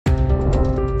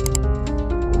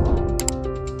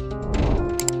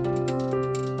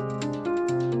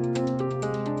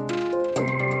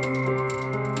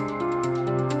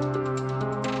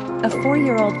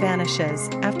4-year-old vanishes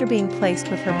after being placed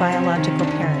with her biological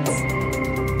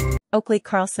parents. Oakley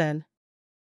Carlson.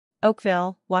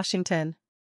 Oakville, Washington.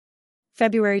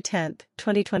 February 10,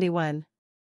 2021.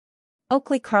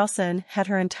 Oakley Carlson had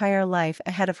her entire life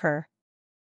ahead of her.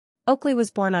 Oakley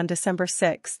was born on December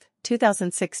 6,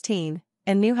 2016,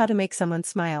 and knew how to make someone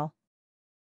smile.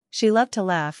 She loved to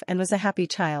laugh and was a happy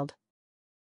child.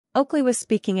 Oakley was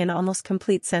speaking in almost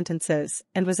complete sentences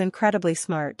and was incredibly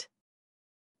smart.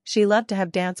 She loved to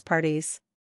have dance parties.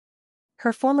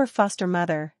 Her former foster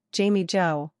mother, Jamie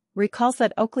Jo, recalls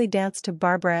that Oakley danced to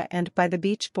Barbara and By the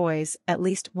Beach Boys at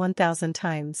least 1,000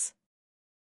 times.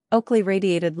 Oakley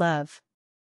radiated love.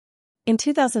 In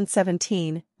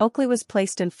 2017, Oakley was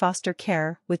placed in foster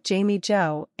care with Jamie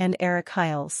Jo and Eric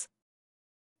Hiles.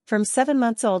 From 7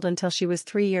 months old until she was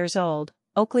 3 years old,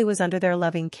 Oakley was under their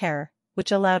loving care,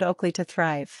 which allowed Oakley to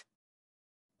thrive.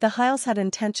 The Hiles had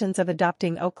intentions of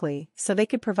adopting Oakley so they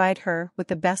could provide her with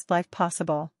the best life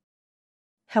possible.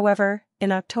 However,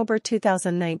 in October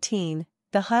 2019,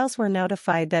 the Hiles were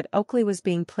notified that Oakley was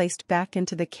being placed back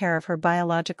into the care of her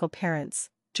biological parents,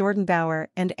 Jordan Bauer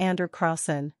and Andrew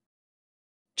Carlson.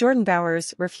 Jordan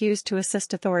Bowers refused to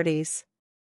assist authorities.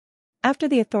 After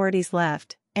the authorities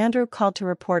left, Andrew called to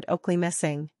report Oakley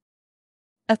missing.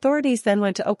 Authorities then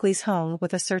went to Oakley's home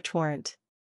with a search warrant.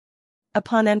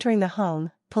 Upon entering the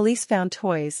home, police found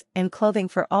toys and clothing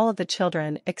for all of the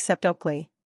children except Oakley.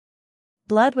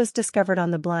 Blood was discovered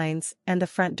on the blinds and the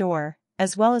front door,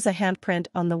 as well as a handprint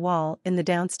on the wall in the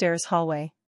downstairs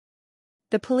hallway.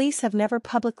 The police have never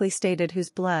publicly stated whose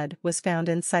blood was found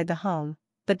inside the home,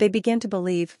 but they begin to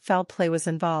believe foul play was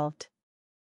involved.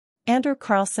 Andrew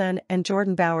Carlson and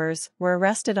Jordan Bowers were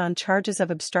arrested on charges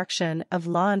of obstruction of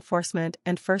law enforcement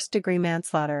and first-degree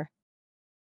manslaughter.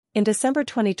 In December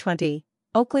 2020,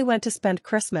 Oakley went to spend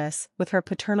Christmas with her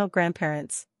paternal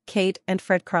grandparents, Kate and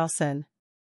Fred Carlson.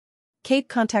 Kate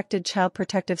contacted Child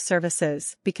Protective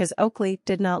Services because Oakley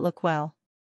did not look well.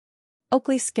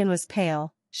 Oakley's skin was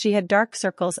pale, she had dark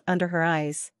circles under her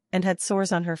eyes, and had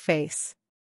sores on her face.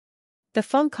 The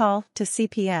phone call to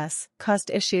CPS caused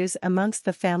issues amongst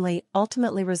the family,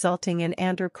 ultimately resulting in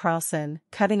Andrew Carlson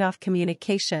cutting off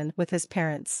communication with his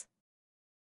parents.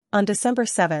 On December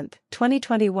 7,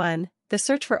 2021, the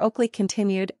search for Oakley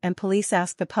continued and police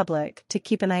asked the public to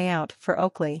keep an eye out for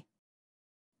Oakley.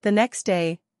 The next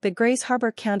day, the Grays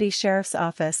Harbor County Sheriff's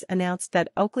Office announced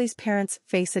that Oakley's parents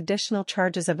face additional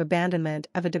charges of abandonment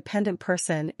of a dependent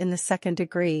person in the second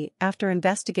degree after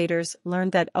investigators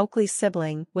learned that Oakley's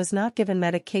sibling was not given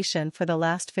medication for the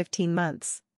last 15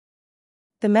 months.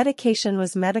 The medication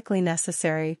was medically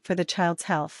necessary for the child's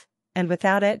health, and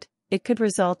without it, it could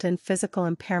result in physical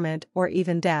impairment or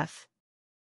even death.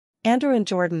 Andrew and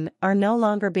Jordan are no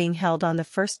longer being held on the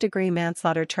first-degree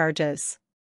manslaughter charges.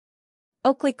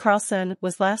 Oakley Carlson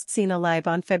was last seen alive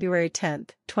on February 10,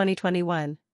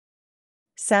 2021.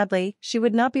 Sadly, she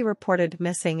would not be reported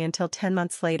missing until 10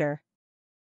 months later.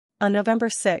 On November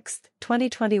 6,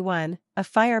 2021, a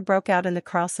fire broke out in the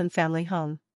Carlson family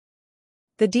home.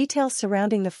 The details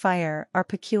surrounding the fire are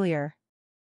peculiar.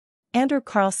 Andrew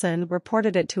Carlson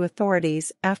reported it to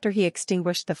authorities after he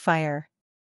extinguished the fire.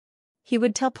 He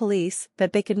would tell police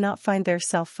that they could not find their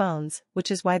cell phones,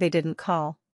 which is why they didn't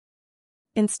call.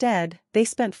 Instead, they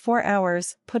spent 4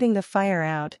 hours putting the fire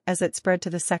out as it spread to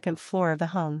the second floor of the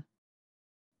home.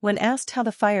 When asked how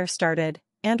the fire started,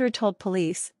 Andrew told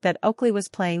police that Oakley was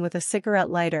playing with a cigarette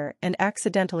lighter and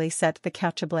accidentally set the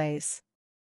couch ablaze.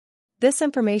 This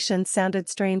information sounded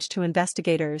strange to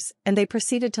investigators, and they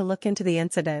proceeded to look into the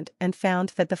incident and found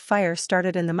that the fire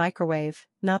started in the microwave,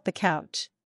 not the couch.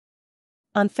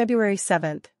 On February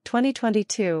 7,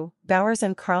 2022, Bowers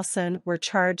and Carlson were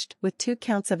charged with 2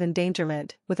 counts of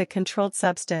endangerment with a controlled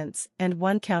substance and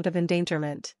 1 count of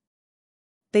endangerment.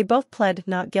 They both pled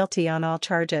not guilty on all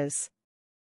charges.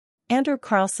 Andrew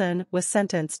Carlson was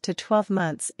sentenced to 12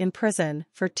 months in prison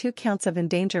for 2 counts of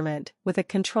endangerment with a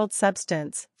controlled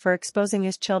substance for exposing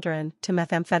his children to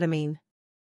methamphetamine.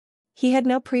 He had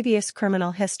no previous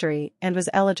criminal history and was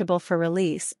eligible for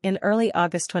release in early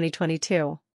August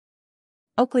 2022.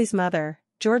 Oakley's mother,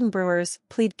 Jordan Brewers,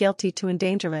 pleaded guilty to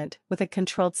endangerment with a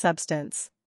controlled substance.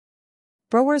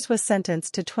 Brewers was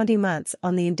sentenced to 20 months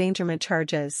on the endangerment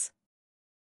charges.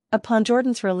 Upon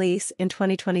Jordan's release in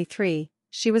 2023,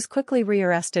 she was quickly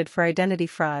rearrested for identity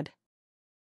fraud.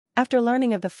 After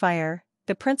learning of the fire,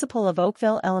 the principal of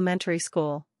Oakville Elementary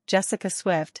School, Jessica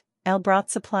Swift,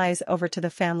 brought supplies over to the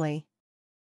family.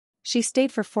 She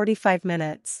stayed for 45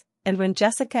 minutes, and when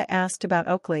Jessica asked about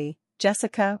Oakley,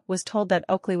 Jessica was told that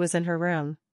Oakley was in her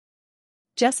room.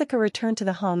 Jessica returned to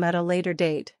the home at a later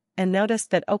date, and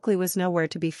noticed that Oakley was nowhere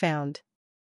to be found.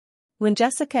 When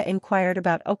Jessica inquired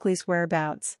about Oakley's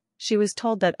whereabouts, she was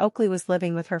told that Oakley was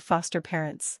living with her foster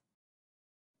parents.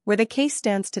 Where the case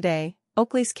stands today,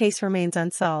 Oakley's case remains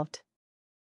unsolved.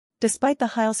 Despite the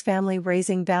Hiles family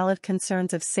raising valid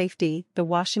concerns of safety, the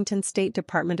Washington State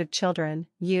Department of Children,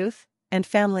 Youth, and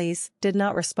Families did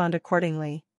not respond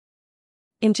accordingly.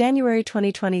 In January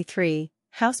 2023,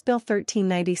 House Bill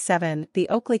 1397, the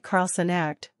Oakley Carlson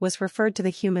Act, was referred to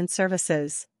the Human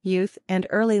Services, Youth and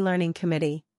Early Learning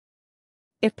Committee.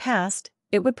 If passed,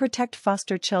 it would protect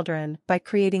foster children by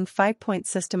creating a 5-point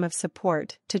system of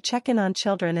support to check in on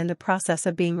children in the process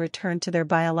of being returned to their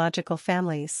biological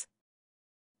families.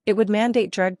 It would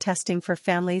mandate drug testing for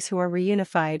families who are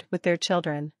reunified with their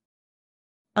children.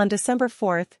 On December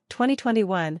 4,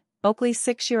 2021, Oakley's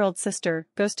 6-year-old sister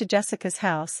goes to Jessica's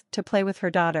house to play with her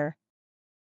daughter.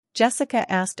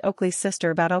 Jessica asked Oakley's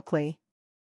sister about Oakley.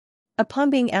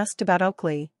 Upon being asked about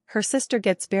Oakley, her sister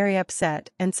gets very upset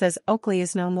and says Oakley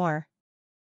is no more.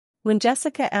 When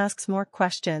Jessica asks more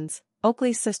questions,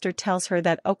 Oakley's sister tells her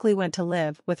that Oakley went to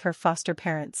live with her foster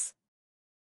parents.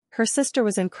 Her sister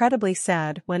was incredibly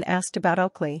sad when asked about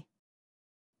Oakley.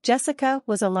 Jessica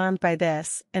was alarmed by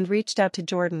this and reached out to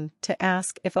Jordan to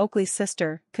ask if Oakley's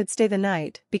sister could stay the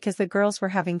night because the girls were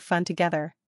having fun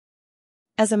together.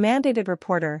 As a mandated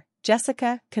reporter,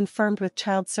 Jessica confirmed with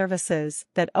Child Services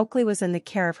that Oakley was in the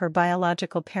care of her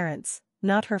biological parents,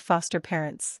 not her foster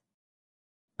parents.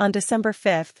 On December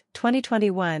 5,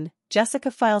 2021, Jessica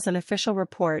files an official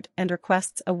report and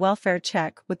requests a welfare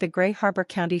check with the Gray Harbor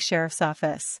County Sheriff's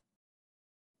Office.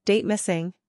 Date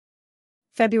missing: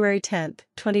 February 10,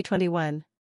 2021.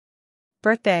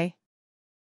 Birthday: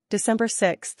 December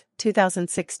 6,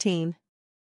 2016.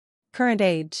 Current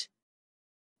age: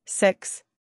 6.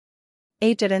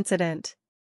 Age at incident: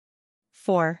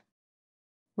 4.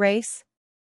 Race: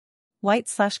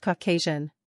 White/Caucasian.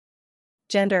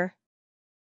 Gender: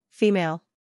 female.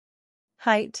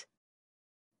 Height: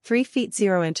 3 feet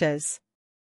 0 inches.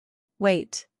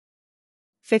 Weight: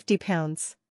 50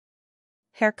 pounds.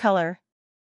 Hair color: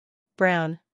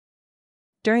 brown.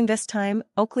 During this time,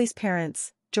 Oakley's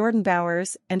parents, Jordan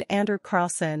Bowers and Andrew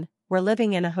Carlson, were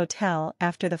living in a hotel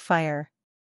after the fire.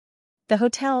 The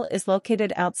hotel is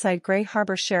located outside Gray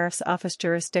Harbor Sheriff's Office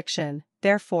jurisdiction,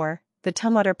 therefore, the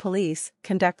Tumwater Police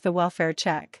conduct the welfare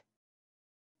check.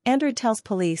 Andrew tells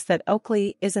police that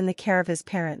Oakley is in the care of his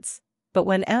parents, but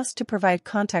when asked to provide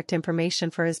contact information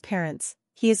for his parents,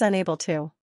 he is unable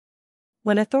to.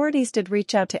 When authorities did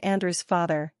reach out to Andrew's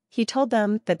father, he told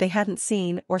them that they hadn't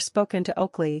seen or spoken to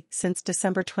Oakley since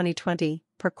December 2020,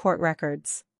 per court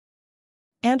records.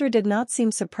 Andrew did not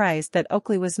seem surprised that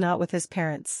Oakley was not with his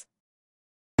parents.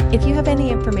 If you have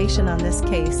any information on this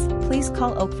case, please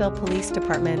call Oakville Police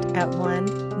Department at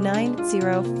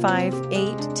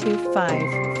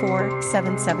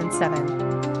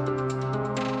 1-905-825-4777.